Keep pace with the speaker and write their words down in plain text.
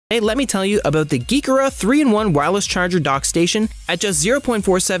Hey, let me tell you about the GEEKERA 3-in-1 wireless charger dock station. At just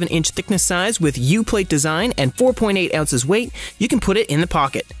 0.47-inch thickness size with U-plate design and 4.8 ounces weight, you can put it in the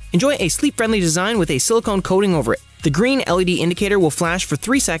pocket. Enjoy a sleep-friendly design with a silicone coating over it. The green LED indicator will flash for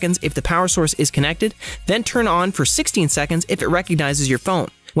 3 seconds if the power source is connected, then turn on for 16 seconds if it recognizes your phone.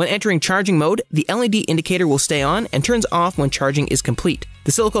 When entering charging mode, the LED indicator will stay on and turns off when charging is complete.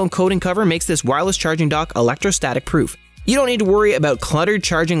 The silicone coating cover makes this wireless charging dock electrostatic proof. You don't need to worry about cluttered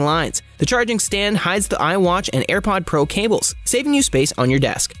charging lines. The charging stand hides the iWatch and AirPod Pro cables, saving you space on your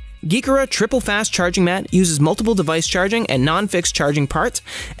desk. GEEKERA triple fast charging mat uses multiple device charging and non-fixed charging parts.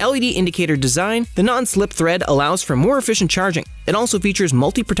 LED indicator design, the non-slip thread allows for more efficient charging. It also features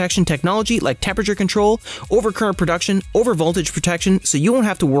multi-protection technology like temperature control, overcurrent protection, overvoltage protection, so you won't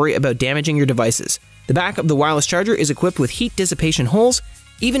have to worry about damaging your devices. The back of the wireless charger is equipped with heat dissipation holes.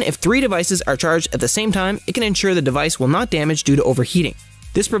 Even if 3 devices are charged at the same time, it can ensure the device will not damage due to overheating.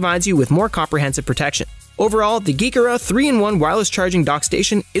 This provides you with more comprehensive protection. Overall, the GEEKERA 3-in-1 wireless charging dock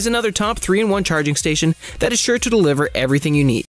station is another top 3-in-1 charging station that is sure to deliver everything you need.